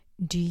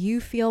Do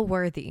you feel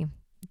worthy?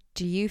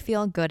 Do you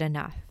feel good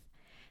enough?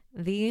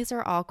 These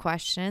are all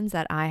questions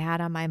that I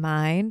had on my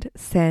mind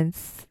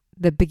since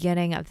the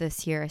beginning of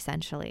this year,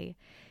 essentially.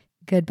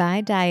 Goodbye,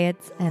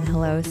 diets, and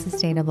hello,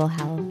 sustainable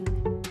health.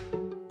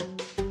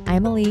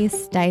 I'm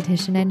Elise,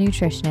 dietitian and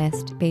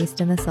nutritionist based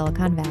in the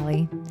Silicon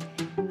Valley.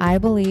 I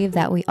believe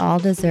that we all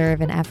deserve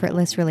an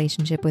effortless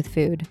relationship with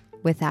food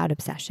without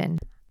obsession.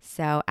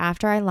 So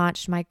after I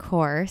launched my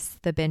course,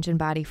 The Binge and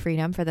Body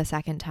Freedom, for the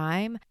second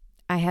time,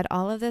 I had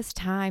all of this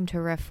time to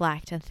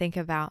reflect and think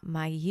about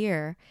my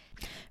year.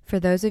 For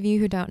those of you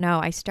who don't know,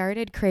 I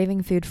started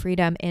Craving Food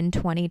Freedom in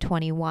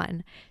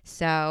 2021.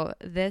 So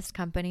this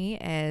company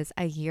is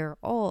a year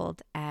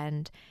old,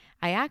 and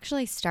I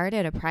actually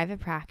started a private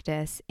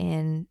practice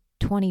in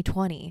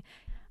 2020.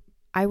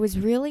 I was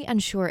really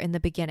unsure in the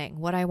beginning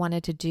what I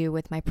wanted to do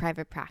with my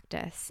private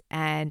practice.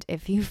 And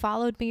if you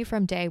followed me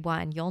from day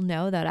one, you'll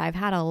know that I've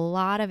had a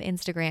lot of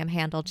Instagram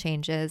handle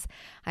changes.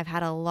 I've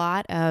had a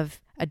lot of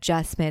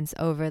adjustments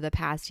over the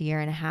past year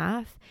and a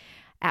half.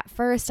 At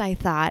first, I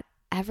thought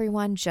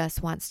everyone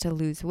just wants to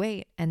lose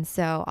weight, and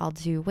so I'll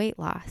do weight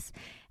loss.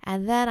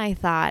 And then I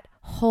thought,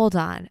 hold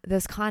on,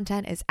 this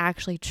content is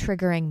actually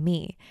triggering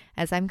me.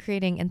 As I'm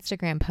creating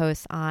Instagram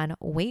posts on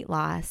weight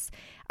loss,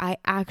 I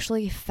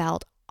actually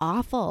felt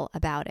awful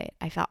about it.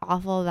 I felt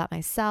awful about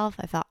myself.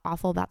 I felt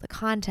awful about the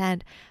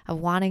content of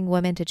wanting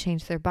women to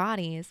change their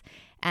bodies.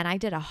 And I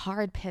did a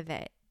hard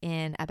pivot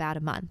in about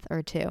a month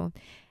or two.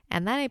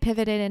 And then I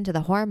pivoted into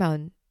the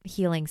hormone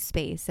healing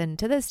space. And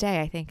to this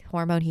day, I think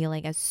hormone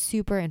healing is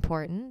super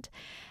important.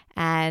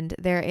 And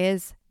there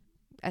is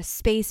a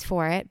space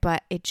for it,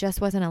 but it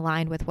just wasn't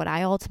aligned with what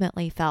I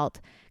ultimately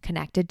felt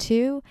connected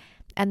to.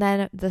 And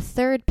then the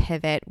third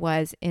pivot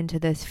was into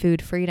this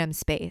food freedom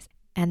space.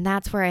 And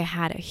that's where I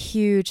had a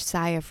huge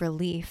sigh of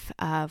relief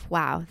of,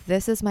 wow,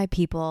 this is my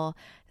people.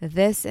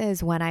 This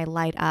is when I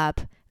light up.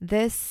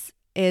 This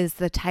is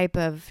the type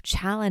of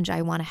challenge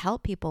I want to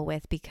help people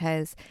with,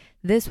 because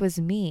this was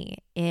me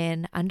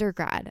in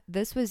undergrad.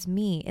 This was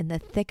me in the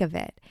thick of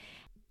it.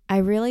 I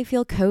really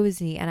feel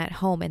cozy and at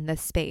home in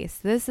this space.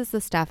 This is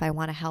the stuff I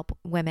want to help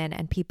women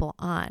and people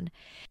on.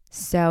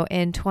 So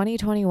in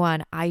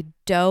 2021, I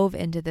dove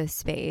into this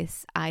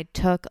space. I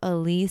took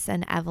Elise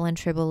and Evelyn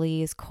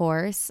Tribole's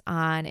course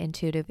on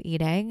intuitive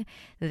eating.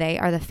 They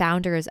are the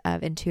founders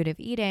of Intuitive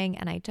Eating,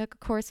 and I took a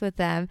course with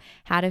them,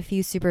 had a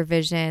few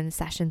supervision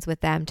sessions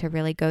with them to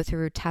really go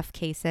through tough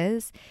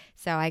cases.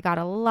 So I got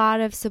a lot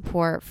of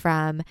support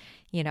from,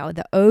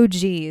 the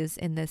OGs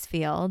in this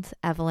field,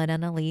 Evelyn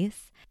and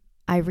Elise.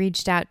 I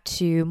reached out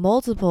to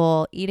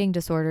multiple eating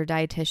disorder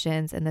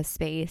dietitians in the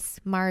space,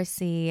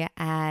 Marcy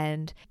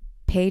and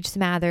Paige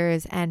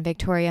Smathers and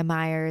Victoria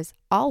Myers,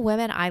 all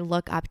women I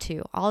look up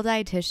to, all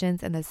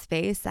dietitians in the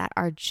space that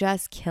are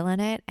just killing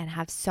it and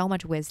have so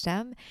much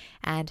wisdom,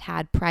 and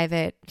had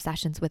private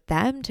sessions with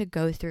them to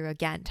go through,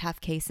 again,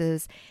 tough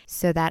cases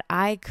so that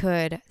I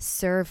could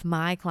serve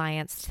my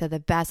clients to the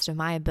best of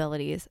my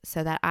abilities,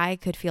 so that I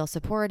could feel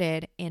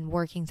supported in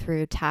working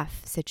through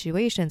tough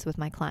situations with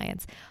my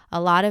clients. A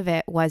lot of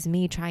it was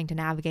me trying to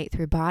navigate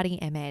through body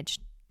image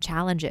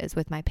challenges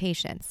with my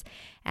patients.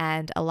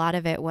 And a lot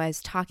of it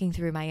was talking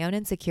through my own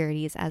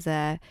insecurities as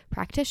a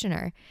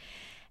practitioner.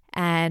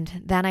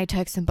 And then I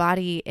took some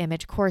body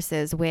image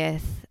courses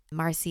with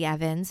Marcy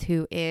Evans,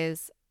 who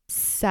is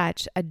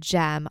such a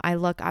gem. I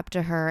look up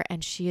to her,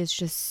 and she is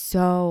just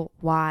so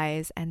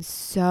wise and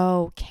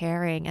so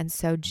caring and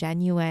so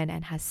genuine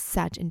and has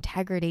such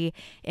integrity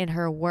in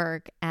her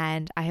work.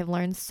 And I have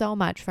learned so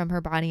much from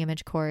her body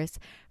image course,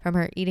 from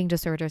her eating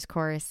disorders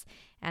course.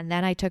 And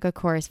then I took a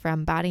course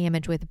from Body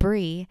Image with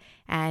Bree,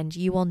 and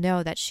you will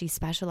know that she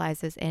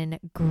specializes in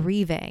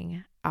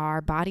grieving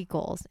our body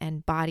goals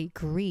and body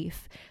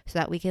grief so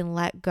that we can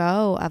let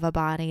go of a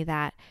body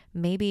that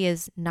maybe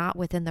is not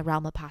within the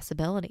realm of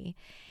possibility.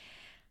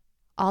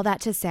 All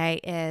that to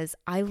say is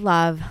I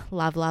love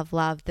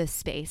this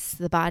space,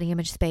 the body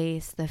image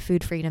space, the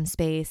food freedom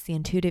space, the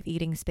intuitive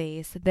eating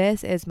space.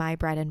 This is my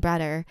bread and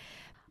butter.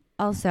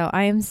 Also,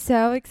 I am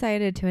so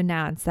excited to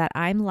announce that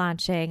I'm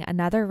launching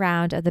another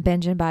round of the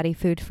Binge and Body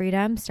Food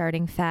Freedom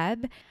starting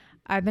Feb.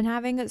 I've been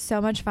having so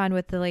much fun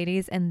with the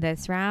ladies in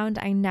this round.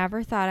 I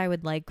never thought I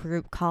would like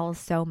group calls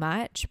so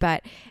much,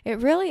 but it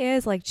really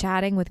is like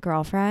chatting with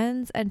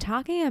girlfriends and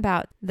talking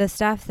about the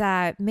stuff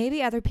that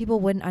maybe other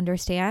people wouldn't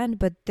understand,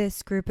 but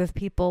this group of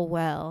people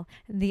will.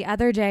 The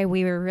other day,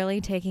 we were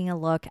really taking a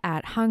look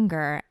at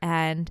hunger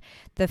and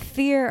the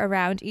fear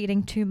around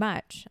eating too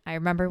much. I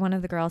remember one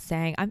of the girls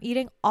saying, I'm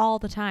eating all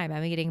the time.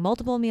 I'm eating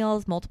multiple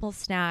meals, multiple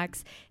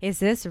snacks. Is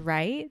this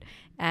right?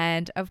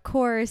 And of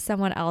course,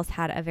 someone else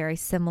had a very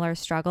similar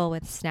struggle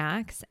with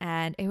snacks.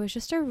 And it was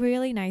just a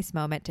really nice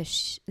moment to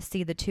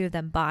see the two of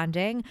them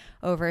bonding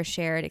over a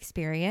shared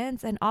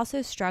experience and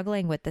also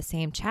struggling with the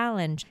same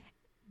challenge.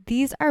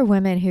 These are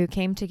women who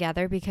came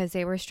together because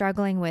they were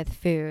struggling with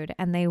food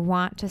and they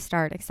want to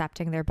start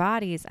accepting their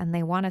bodies and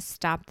they want to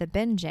stop the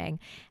binging.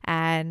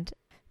 And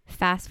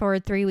Fast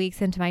forward 3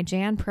 weeks into my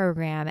Jan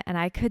program, and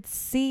I could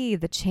see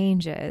the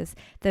changes,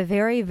 the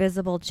very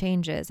visible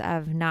changes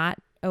of not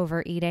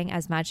overeating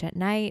as much at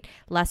night,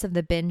 less of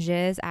the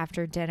binges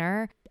after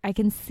dinner. I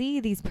can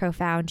see these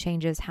profound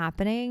changes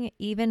happening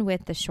even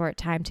with the short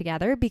time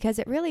together, because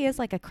it really is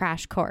like a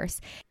crash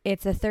course.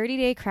 It's a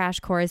 30-day crash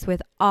course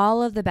with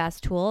all of the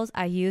best tools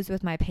I use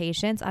with my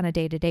patients on a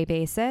day-to-day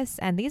basis.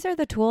 And these are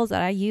the tools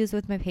that I use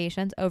with my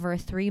patients over a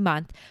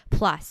 3-month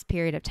plus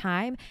period of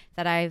time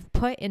that I've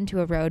put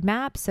into a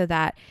roadmap so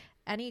that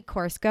any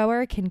course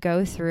goer can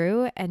go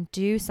through and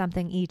do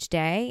something each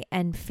day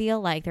and feel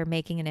like they're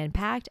making an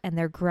impact and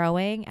they're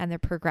growing and they're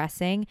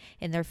progressing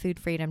in their food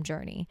freedom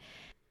journey.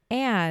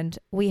 And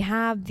we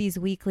have these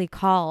weekly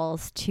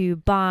calls to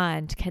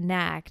bond,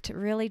 connect,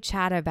 really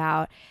chat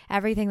about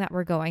everything that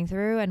we're going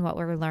through and what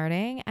we're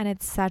learning. And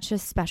it's such a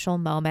special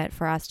moment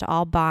for us to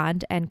all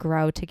bond and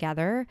grow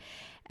together.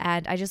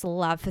 And I just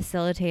love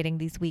facilitating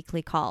these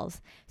weekly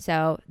calls.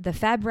 So the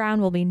Feb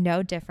round will be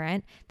no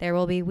different. There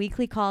will be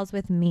weekly calls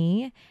with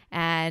me,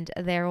 and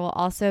there will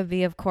also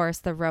be, of course,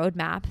 the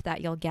roadmap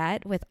that you'll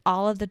get with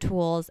all of the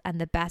tools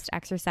and the best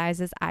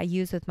exercises I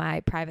use with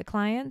my private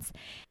clients.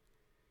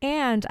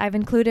 And I've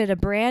included a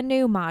brand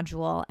new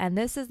module, and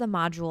this is the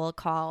module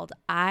called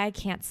I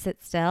Can't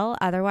Sit Still,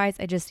 Otherwise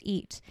I Just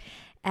Eat.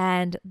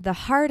 And the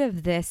heart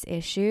of this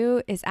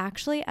issue is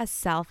actually a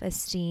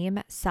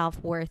self-esteem,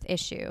 self-worth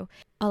issue.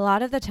 A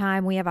lot of the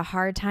time we have a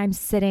hard time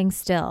sitting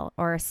still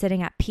or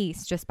sitting at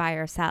peace just by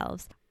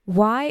ourselves.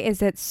 Why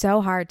is it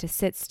so hard to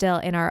sit still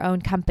in our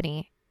own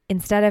company?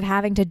 Instead of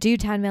having to do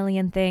 10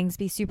 million things,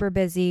 be super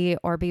busy,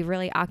 or be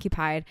really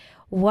occupied,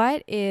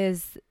 what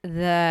is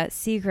the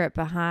secret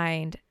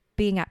behind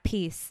being at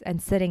peace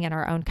and sitting in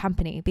our own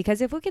company? Because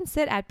if we can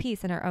sit at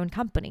peace in our own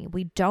company,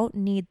 we don't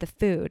need the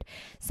food.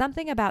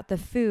 Something about the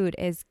food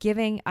is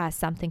giving us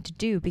something to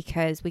do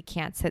because we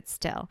can't sit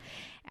still.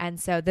 And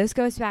so this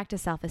goes back to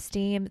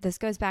self-esteem. This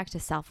goes back to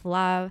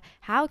self-love.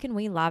 How can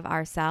we love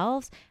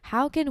ourselves?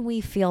 How can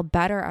we feel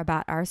better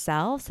about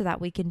ourselves so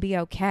that we can be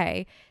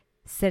okay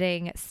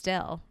sitting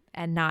still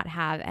and not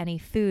have any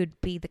food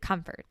be the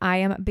comfort? I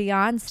am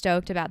beyond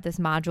stoked about this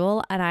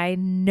module, and I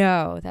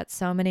know that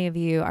so many of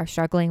you are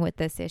struggling with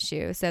this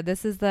issue. So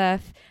this is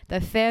the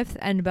fifth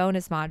and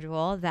bonus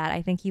module that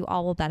I think you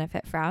all will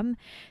benefit from.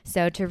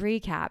 So to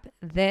recap,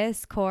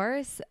 this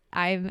course,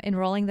 I'm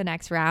enrolling the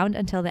next round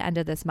until the end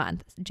of this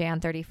month,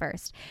 Jan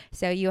 31st.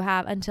 So you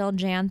have until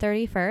Jan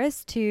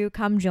 31st to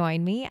come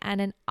join me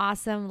and an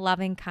awesome,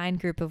 loving, kind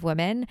group of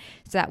women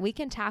so that we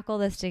can tackle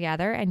this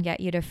together and get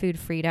you to food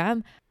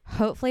freedom,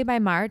 hopefully by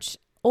March,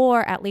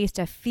 or at least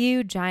a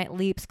few giant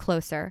leaps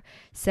closer.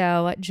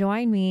 So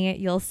join me.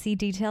 You'll see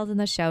details in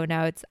the show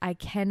notes. I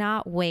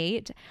cannot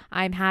wait.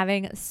 I'm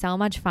having so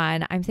much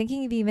fun. I'm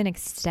thinking of even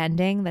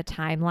extending the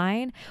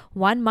timeline.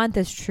 1 month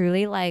is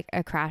truly like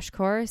a crash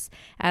course,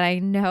 and I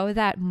know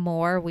that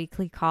more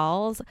weekly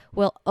calls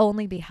will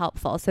only be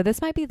helpful. So this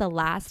might be the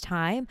last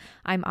time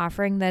I'm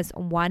offering this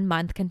 1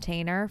 month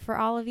container for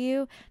all of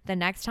you. The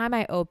next time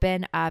I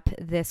open up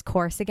this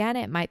course again,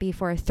 it might be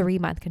for a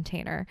 3-month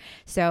container.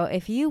 So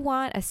if you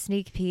want a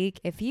sneak peek,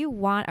 if you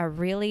want a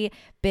really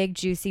big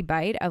juicy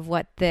bite of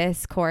what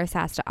this course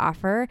has to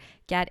offer,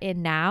 get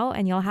in now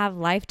and you'll have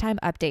lifetime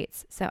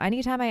updates. So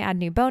anytime I add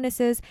new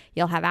bonuses,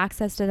 you'll have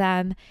access to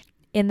them.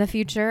 In the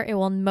future, it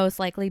will most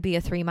likely be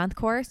a 3-month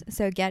course.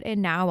 So get in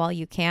now while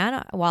you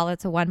can, while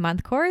it's a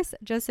 1-month course,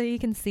 just so you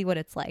can see what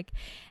it's like.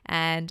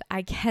 And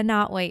I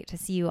cannot wait to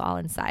see you all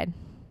inside.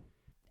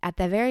 At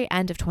the very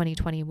end of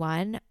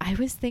 2021, I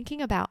was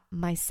thinking about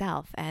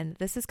myself, and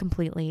this is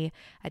completely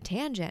a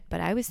tangent, but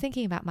I was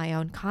thinking about my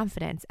own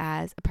confidence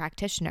as a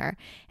practitioner,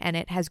 and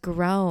it has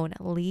grown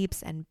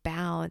leaps and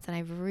bounds, and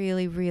I've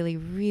really, really,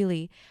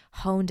 really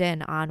honed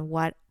in on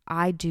what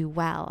I do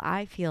well.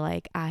 I feel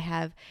like I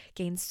have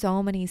gained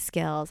so many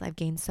skills. I've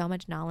gained so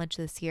much knowledge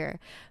this year,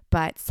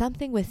 but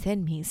something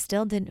within me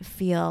still didn't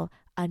feel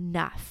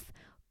enough,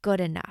 good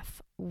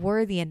enough,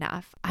 worthy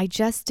enough. I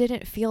just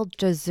didn't feel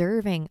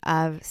deserving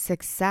of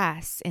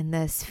success in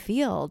this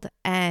field.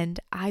 And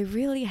I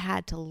really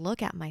had to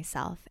look at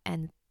myself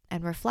and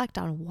reflect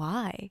on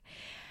why.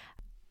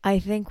 I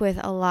think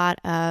with a lot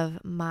of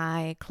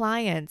my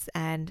clients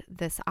and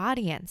this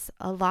audience,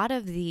 a lot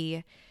of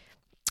the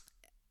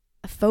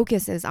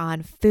focus is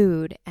on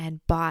food and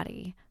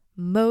body.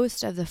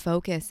 Most of the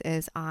focus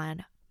is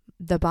on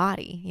the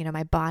body. You know,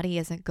 my body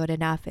isn't good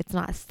enough. It's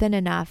not thin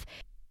enough.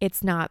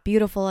 It's not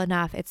beautiful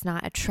enough. It's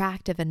not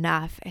attractive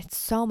enough. It's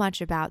so much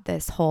about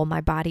this whole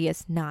my body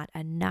is not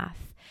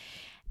enough.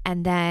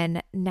 And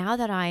then now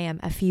that I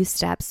am a few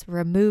steps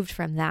removed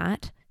from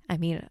that, I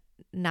mean,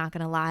 not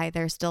going to lie,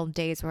 there's still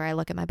days where I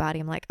look at my body,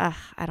 I'm like, ugh,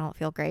 I don't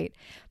feel great.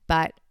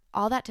 But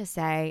all that to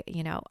say,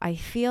 you know, I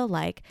feel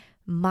like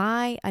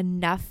my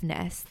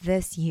enoughness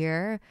this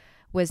year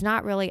was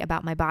not really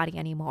about my body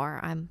anymore.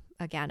 I'm,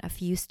 again, a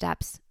few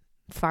steps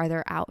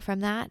farther out from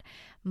that.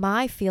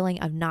 My feeling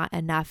of not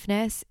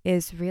enoughness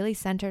is really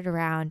centered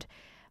around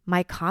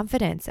my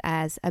confidence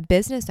as a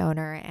business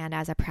owner and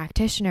as a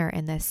practitioner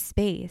in this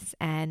space.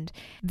 And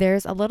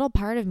there's a little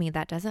part of me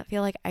that doesn't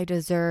feel like I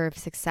deserve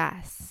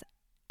success.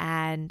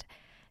 And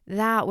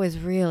that was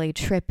really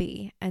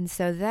trippy. And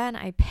so then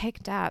I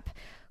picked up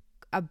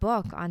a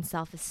book on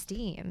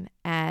self-esteem,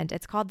 and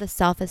it's called The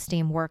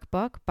Self-Esteem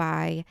Workbook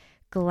by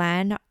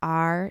Glenn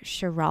R.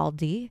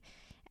 Schiraldi.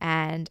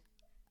 And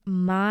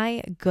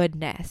my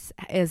goodness,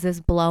 is this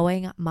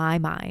blowing my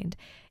mind.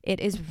 It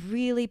is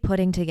really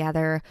putting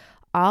together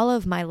all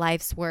of my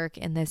life's work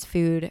in this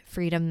food,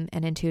 freedom,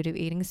 and intuitive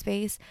eating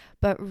space,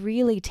 but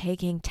really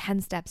taking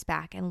 10 steps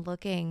back and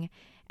looking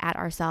at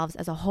ourselves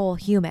as a whole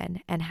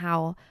human and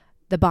how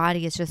the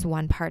body is just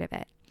one part of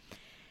it.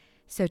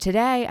 So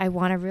today I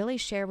want to really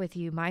share with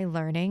you my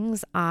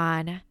learnings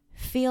on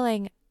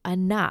feeling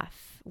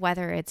enough,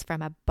 whether it's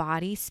from a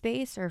body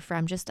space or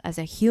from just as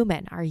a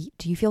human.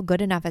 Do you feel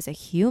good enough as a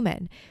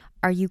human?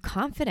 Are you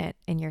confident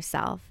in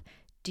yourself?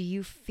 Do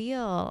you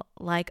feel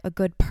like a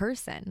good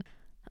person?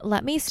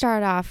 Let me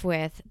start off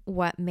with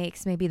what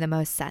makes maybe the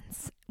most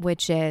sense,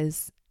 which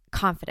is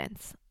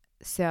confidence.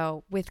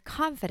 So with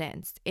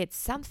confidence, it's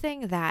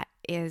something that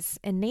is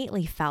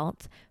innately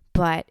felt,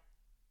 but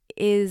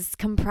is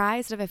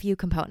comprised of a few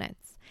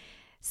components.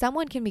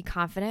 Someone can be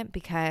confident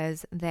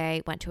because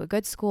they went to a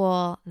good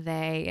school,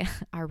 they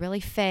are really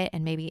fit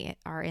and maybe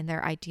are in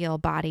their ideal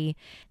body,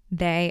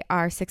 they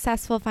are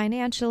successful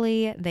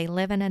financially, they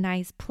live in a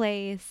nice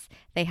place,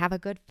 they have a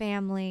good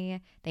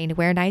family, they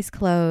wear nice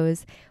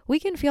clothes. We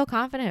can feel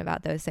confident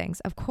about those things,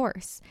 of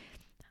course.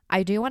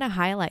 I do want to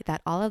highlight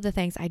that all of the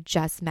things I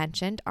just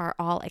mentioned are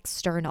all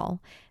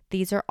external.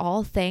 These are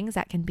all things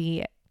that can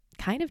be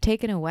kind of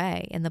taken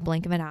away in the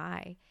blink of an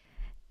eye.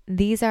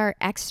 These are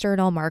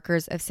external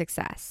markers of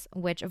success,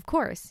 which of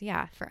course,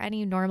 for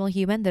any normal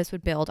human, this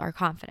would build our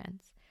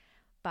confidence.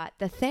 But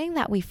the thing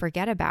that we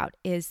forget about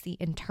is the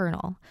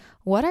internal.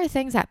 What are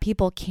things that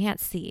people can't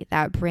see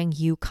that bring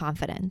you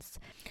confidence?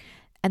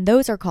 And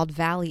those are called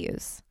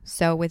values.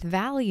 So with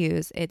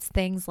values, it's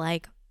things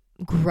like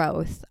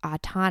growth,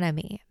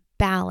 autonomy,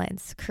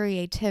 balance,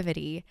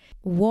 creativity,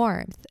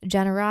 warmth,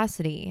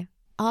 generosity,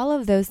 all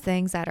of those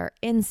things that are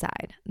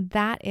inside.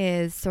 That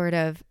is sort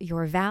of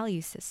your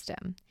value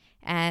system.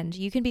 And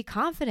you can be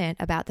confident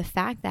about the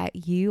fact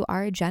that you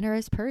are a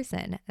generous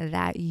person,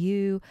 that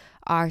you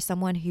are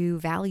someone who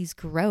values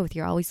growth.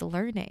 You're always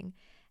learning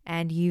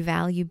and you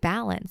value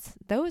balance.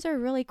 Those are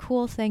really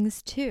cool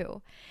things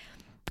too.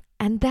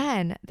 And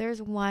then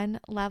there's one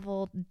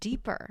level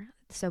deeper.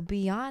 So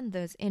beyond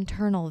those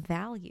internal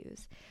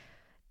values,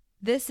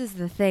 this is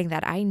the thing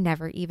that I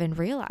never even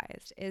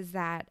realized, is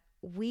that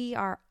we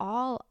are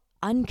all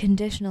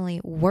unconditionally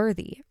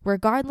worthy,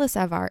 regardless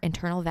of our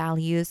internal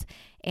values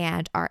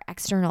and our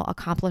external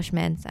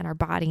accomplishments and our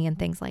body and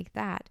things like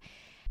that.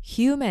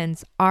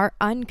 Humans are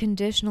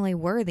unconditionally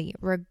worthy,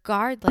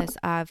 regardless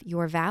of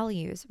your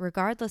values,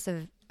 regardless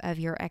of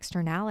your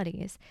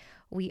externalities.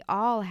 We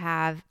all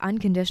have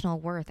unconditional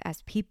worth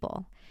as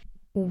people.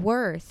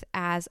 Worth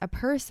as a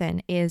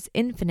person is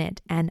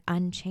infinite and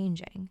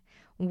unchanging.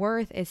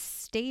 Worth is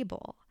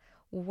stable.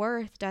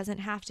 Worth doesn't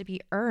have to be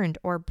earned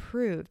or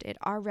proved. It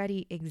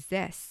already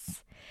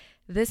exists.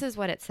 This is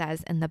what it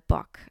says in the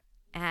book.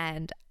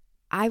 And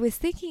I was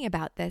thinking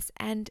about this,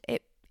 and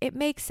it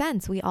makes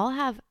sense. We all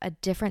have a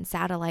different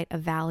satellite of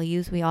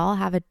values. We all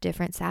have a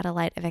different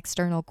satellite of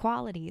external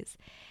qualities.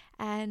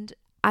 And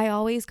I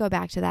always go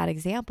back to that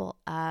example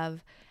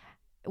of,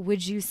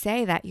 would you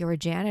say that your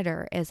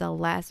janitor is a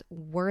less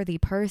worthy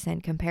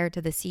person compared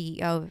to the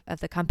CEO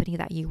of the company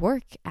that you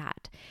work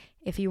at?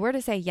 If you were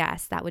to say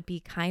yes, that would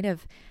be kind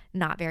of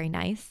not very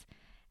nice.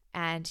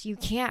 And you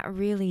can't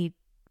really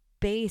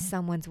base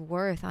someone's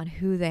worth on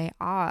who they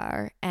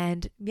are.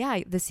 And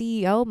the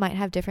CEO might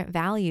have different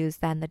values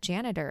than the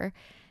janitor.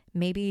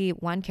 Maybe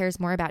one cares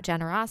more about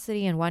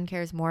generosity and one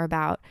cares more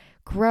about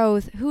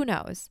growth. Who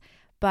knows?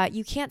 But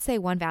you can't say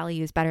one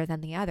value is better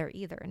than the other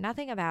either.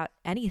 Nothing about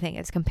anything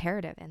is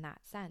comparative in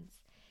that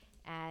sense.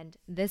 And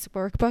this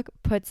workbook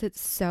puts it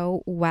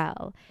so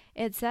well.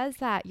 It says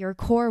that your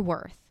core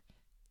worth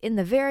in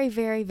the very,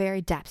 very,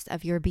 very depths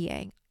of your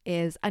being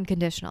is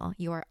unconditional.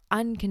 You are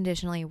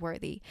unconditionally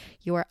worthy.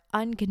 You are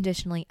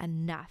unconditionally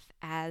enough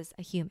as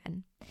a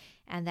human.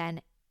 And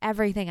then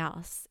everything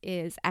else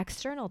is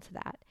external to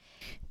that.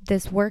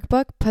 This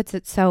workbook puts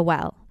it so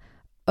well.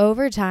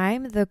 Over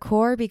time, the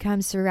core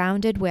becomes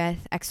surrounded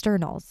with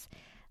externals.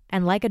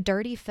 And like a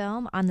dirty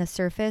film on the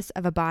surface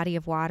of a body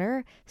of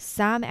water,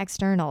 some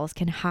externals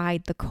can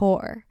hide the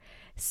core.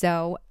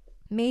 So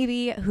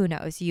maybe, who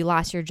knows, you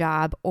lost your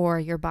job, or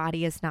your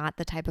body is not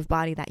the type of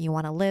body that you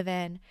want to live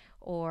in,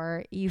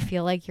 or you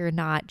feel like you're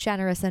not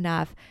generous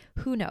enough.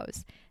 Who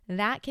knows?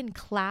 That can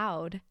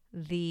cloud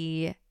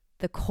the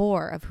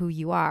core of who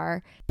you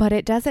are, but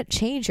it doesn't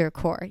change your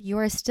core. You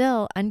are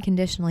still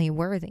unconditionally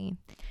worthy.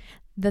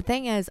 The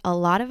thing is, a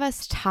lot of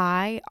us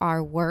tie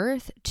our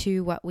worth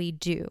to what we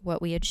do,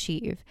 what we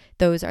achieve.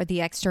 Those are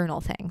the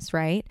external things,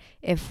 right?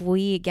 If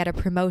we get a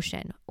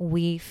promotion,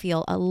 we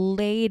feel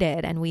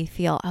elated and we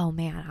feel, oh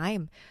man,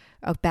 I'm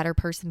a better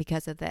person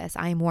because of this.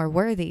 I am more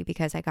worthy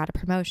because I got a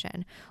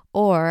promotion.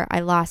 Or I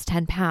lost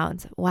 10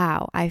 pounds.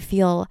 Wow, I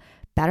feel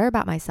better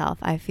about myself.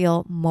 I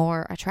feel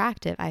more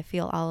attractive. I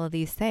feel all of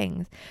these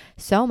things.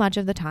 So much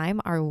of the time,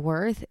 our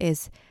worth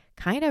is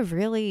kind of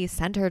really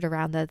centered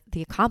around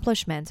the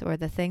accomplishments or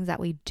the things that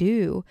we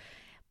do.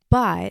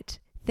 But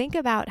think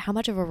about how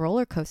much of a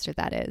roller coaster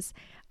that is.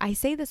 I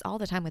say this all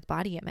the time with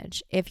body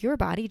image. If your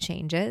body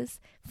changes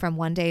from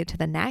one day to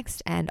the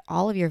next and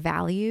all of your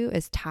value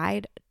is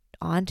tied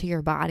onto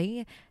your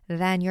body,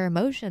 then your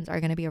emotions are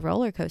going to be a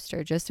roller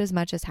coaster just as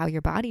much as how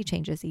your body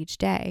changes each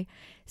day.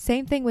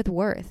 Same thing with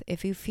worth.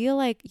 If you feel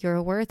like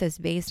your worth is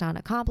based on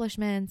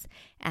accomplishments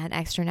and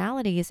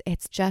externalities,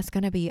 it's just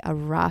going to be a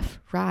rough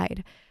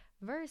ride.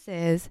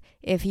 Versus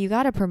if you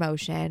got a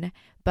promotion,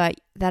 but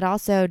that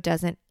also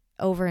doesn't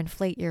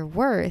overinflate your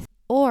worth.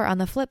 Or on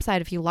the flip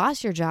side, if you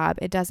lost your job,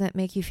 it doesn't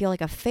make you feel like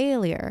a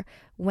failure.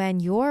 When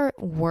your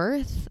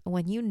worth,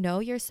 when you know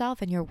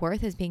yourself and your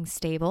worth is being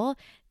stable,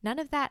 none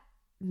of that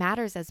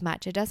matters as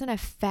much. It doesn't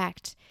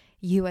affect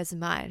you as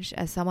much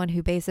as someone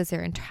who bases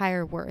their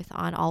entire worth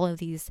on all of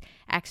these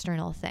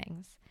external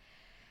things.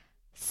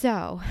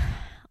 So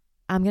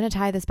I'm going to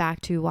tie this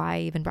back to why I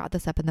even brought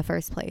this up in the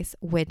first place,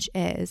 which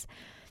is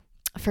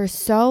for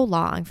so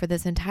long, for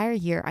this entire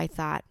year, I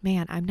thought,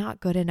 man, I'm not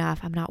good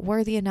enough. I'm not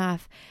worthy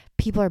enough.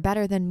 People are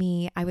better than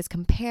me. I was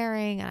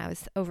comparing and I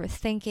was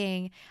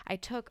overthinking. I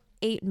took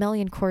 8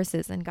 million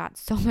courses and got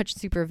so much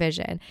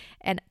supervision.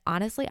 And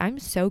honestly, I'm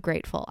so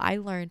grateful. I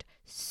learned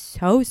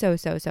so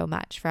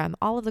much from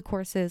all of the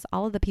courses,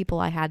 all of the people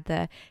I had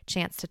the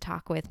chance to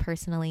talk with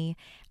personally.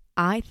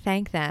 I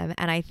thank them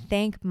and I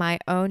thank my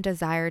own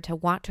desire to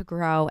want to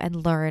grow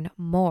and learn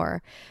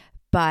more.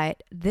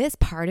 But this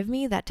part of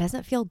me that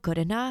doesn't feel good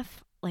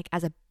enough, like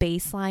as a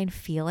baseline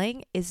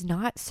feeling, is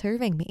not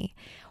serving me.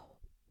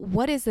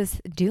 What is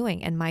this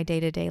doing in my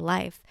day-to-day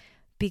life?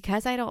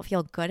 Because I don't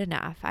feel good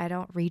enough, I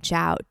don't reach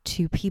out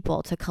to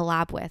people to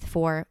collab with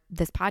for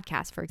this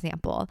podcast, for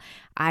example.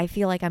 I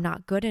feel like I'm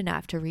not good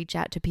enough to reach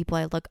out to people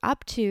I look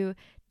up to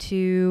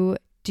do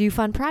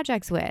fun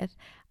projects with.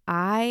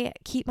 I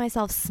keep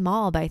myself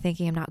small by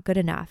thinking I'm not good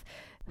enough.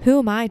 Who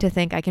am I to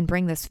think I can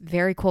bring this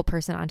very cool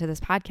person onto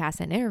this podcast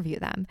and interview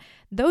them?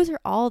 Those are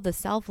all the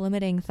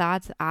self-limiting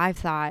thoughts I've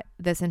thought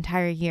this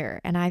entire year.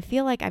 And I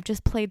feel like I've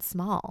just played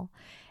small.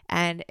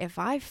 And if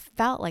I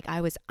felt like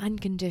I was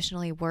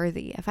unconditionally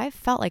worthy, if I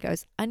felt like I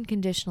was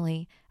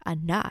unconditionally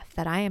enough,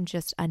 that I am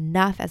just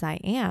enough as I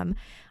am,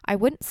 I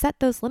wouldn't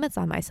set those limits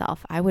on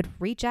myself. I would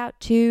reach out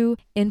to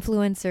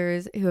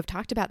influencers who have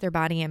talked about their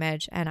body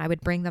image and I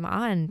would bring them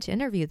on to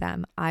interview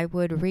them. I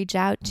would reach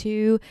out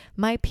to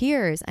my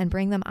peers and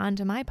bring them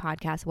onto my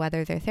podcast,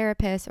 whether they're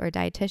therapists or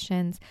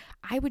dietitians.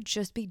 I would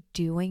just be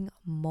doing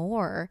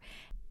more.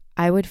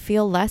 I would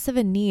feel less of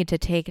a need to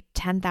take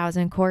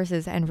 10,000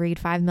 courses and read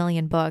 5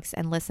 million books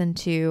and listen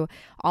to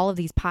all of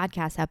these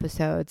podcast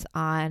episodes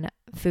on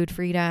food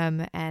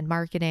freedom and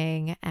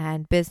marketing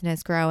and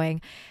business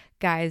growing.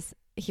 Guys,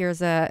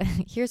 here's a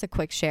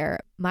quick share.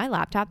 My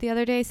laptop the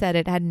other day said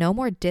it had no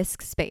more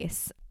disk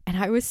space. And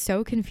I was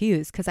so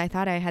confused because I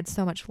thought I had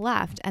so much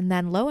left. And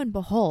then lo and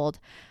behold,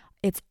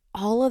 it's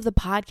all of the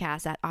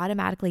podcasts that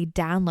automatically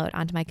download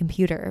onto my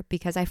computer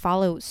because I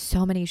follow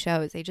so many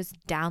shows. They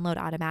just download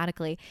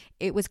automatically.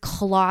 It was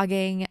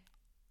clogging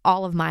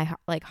all of my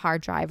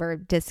hard drive or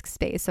disk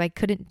space, so I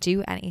couldn't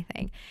do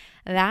anything.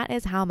 That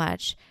is how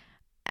much,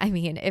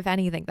 if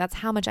anything, that's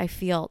how much I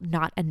feel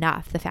not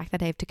enough. The fact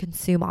that I have to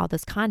consume all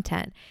this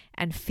content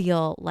and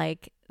feel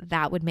like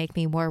that would make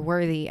me more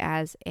worthy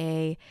as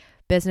a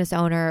business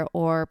owner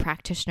or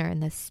practitioner in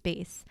this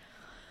space.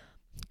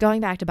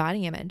 Going back to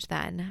body image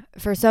then,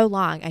 for so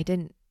long, I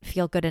didn't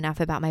feel good enough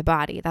about my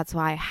body. That's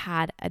why I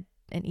had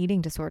an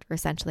eating disorder,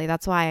 essentially.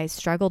 That's why I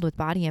struggled with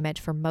body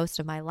image for most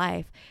of my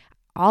life.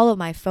 All of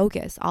my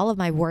focus, all of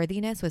my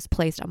worthiness was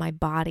placed on my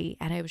body,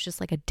 and it was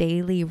just like a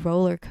daily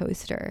roller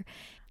coaster.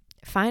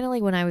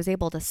 Finally, when I was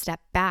able to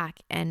step back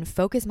and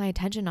focus my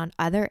attention on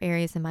other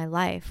areas in my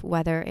life,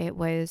 whether it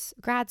was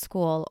grad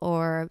school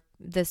or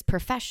this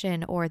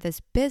profession or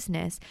this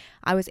business,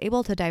 I was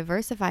able to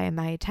diversify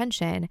my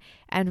attention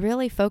and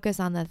really focus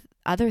on the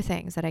other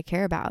things that I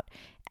care about.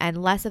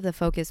 And less of the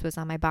focus was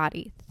on my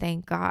body,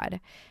 thank God.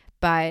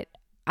 But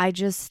I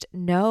just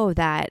know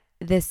that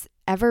this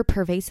ever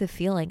pervasive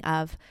feeling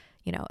of,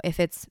 if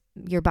it's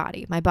your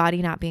body, my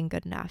body not being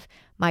good enough,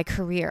 my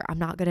career, I'm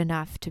not good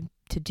enough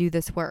to do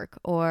this work,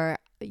 or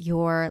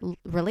your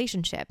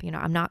relationship,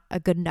 I'm not a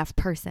good enough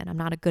person, I'm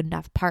not a good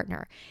enough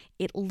partner.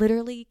 It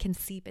literally can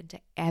seep into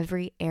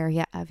every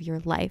area of your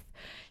life.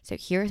 So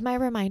here's my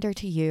reminder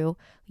to you.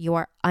 You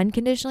are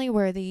unconditionally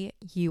worthy.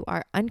 You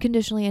are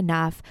unconditionally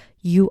enough.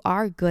 You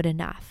are good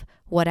enough.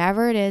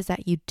 Whatever it is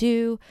that you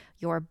do,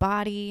 your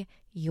body,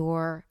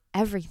 your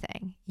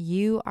everything,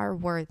 you are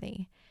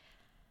worthy.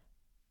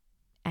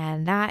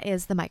 And that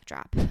is the mic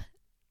drop.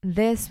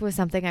 This was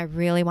something I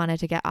really wanted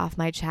to get off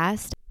my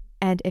chest.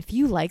 And if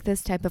you like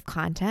this type of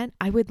content,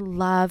 I would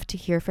love to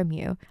hear from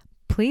you.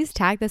 Please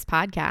tag this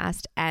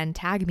podcast and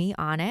tag me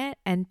on it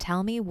and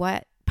tell me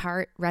what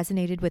part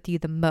resonated with you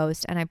the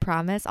most. And I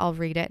promise I'll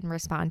read it and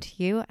respond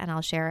to you, and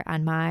I'll share it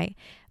on my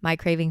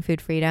Craving Food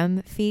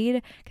Freedom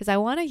feed, because I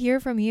want to hear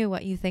from you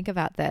what you think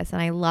about this.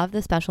 And I love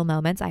the special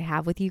moments I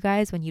have with you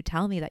guys when you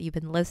tell me that you've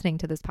been listening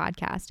to this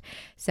podcast.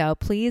 So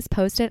please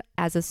post it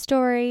as a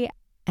story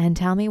and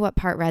tell me what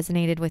part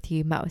resonated with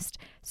you most.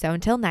 So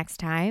until next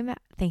time,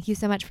 thank you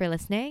so much for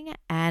listening,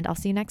 and I'll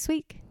see you next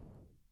week.